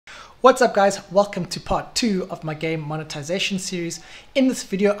What's up guys, welcome to part 2 of my game monetization series. In this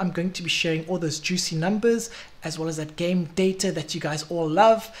video I'm going to be sharing all those juicy numbers as well as that game data that you guys all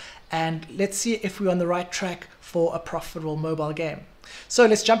love, and let's see if we're on the right track for a profitable mobile game. So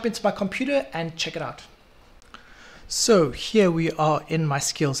let's jump into my computer and check it out. So here we are in my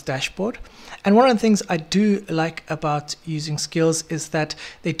skills dashboard, and one of the things I do like about using skills is that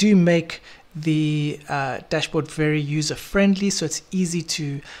they do make the dashboard very user friendly, so it's easy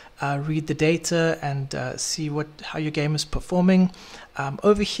to read the data and see how your game is performing.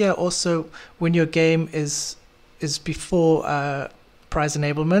 Over here also, when your game is before prize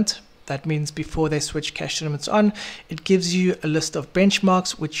enablement, that means before they switch cash tournaments on, it gives you a list of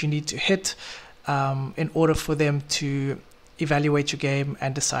benchmarks which you need to hit in order for them to evaluate your game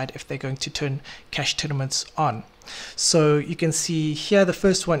and decide if they're going to turn cash tournaments on. So you can see here the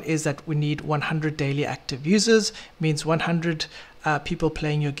first one is that we need 100 daily active users, means 100 people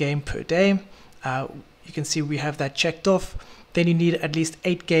playing your game per day. You can see we have that checked off. Then you need at least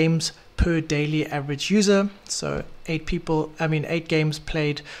 8 games per daily average user, so 8 games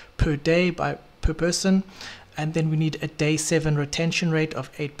played per day per person. And then we need a day 7 retention rate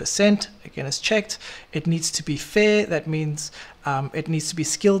of 8%. Again, it's checked. It needs to be fair. That means it needs to be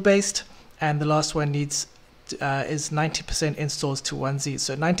skill based. And the last one is 90% installs to 1Z.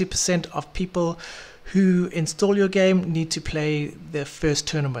 So 90% of people who install your game need to play their first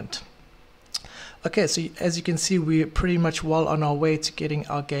tournament. Okay, so as you can see, we're pretty much well on our way to getting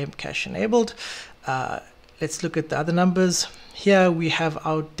our game cash enabled. Let's look at the other numbers. Here we have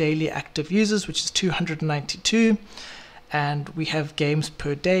our daily active users, which is 292, and we have games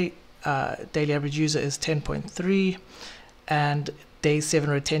per day. Daily average user is 10.3, and day 7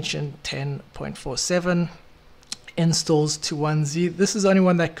 retention 10.47. Installs to 1Z. This is the only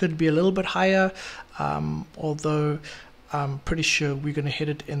one that could be a little bit higher, although I'm pretty sure we're going to hit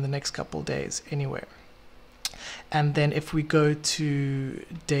it in the next couple days anyway. And then if we go to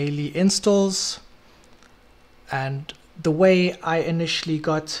daily installs, and the way I initially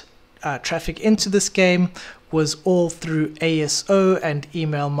got traffic into this game was all through ASO and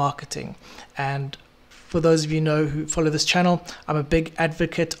email marketing. And for those of you who follow this channel, I'm a big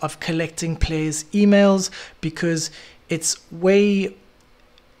advocate of collecting players' emails because it's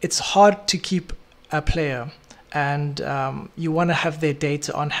hard to keep a player, and you want to have their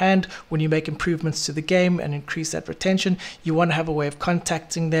data on hand when you make improvements to the game and increase that retention. You want to have a way of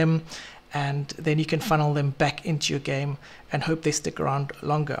contacting them, and then you can funnel them back into your game and hope they stick around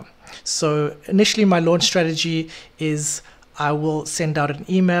longer. So initially my launch strategy is I will send out an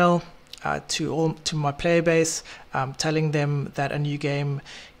email to my player base, telling them that a new game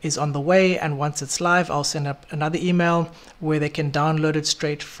is on the way, and once it's live I'll send up another email where they can download it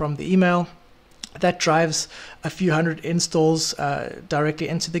straight from the email. That drives a few hundred installs directly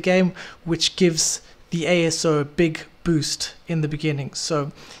into the game, which gives the ASO a big boost in the beginning.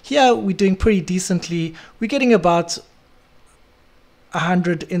 So here we're doing pretty decently. We're getting about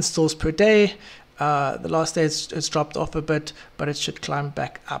 100 installs per day. The last day it's dropped off a bit, but it should climb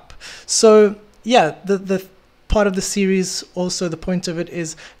back up. So yeah, the part of the series, also the point of it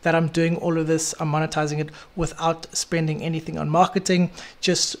is that I'm doing all of this, I'm monetizing it without spending anything on marketing,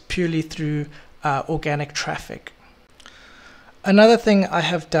 just purely through organic traffic. Another thing I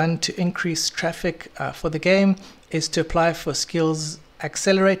have done to increase traffic for the game is to apply for Skills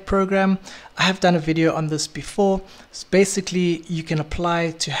Accelerate program. I have done a video on this before. So basically you can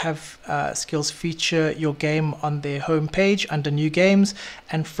apply to have Skills feature your game on their home page under new games,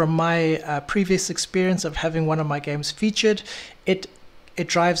 and from my previous experience of having one of my games featured, it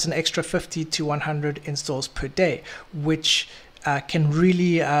drives an extra 50 to 100 installs per day, which can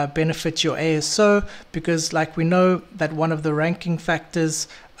really benefit your ASO, because like we know that one of the ranking factors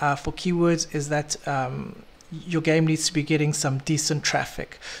for keywords is that your game needs to be getting some decent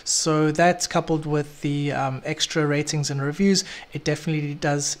traffic. So that's coupled with the extra ratings and reviews, it definitely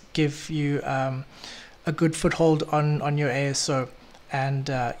does give you a good foothold on your ASO. And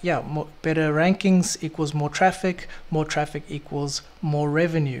yeah, better rankings equals more traffic equals more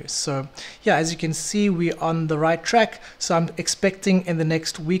revenue. So yeah, as you can see, we're on the right track. So I'm expecting in the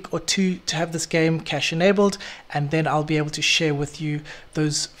next week or two to have this game cash enabled, and then I'll be able to share with you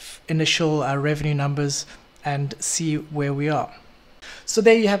those initial revenue numbers and see where we are. So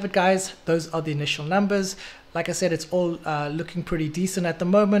there you have it guys, those are the initial numbers. Like I said, it's all looking pretty decent at the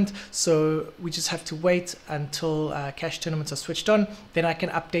moment, so we just have to wait until cash tournaments are switched on. Then I can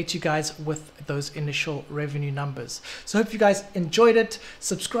update you guys with those initial revenue numbers. So I hope you guys enjoyed it.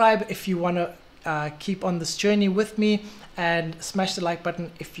 Subscribe if you want to keep on this journey with me, and smash the like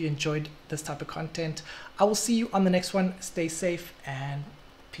button if you enjoyed this type of content. I will see you on the next one. Stay safe and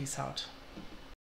Peace out.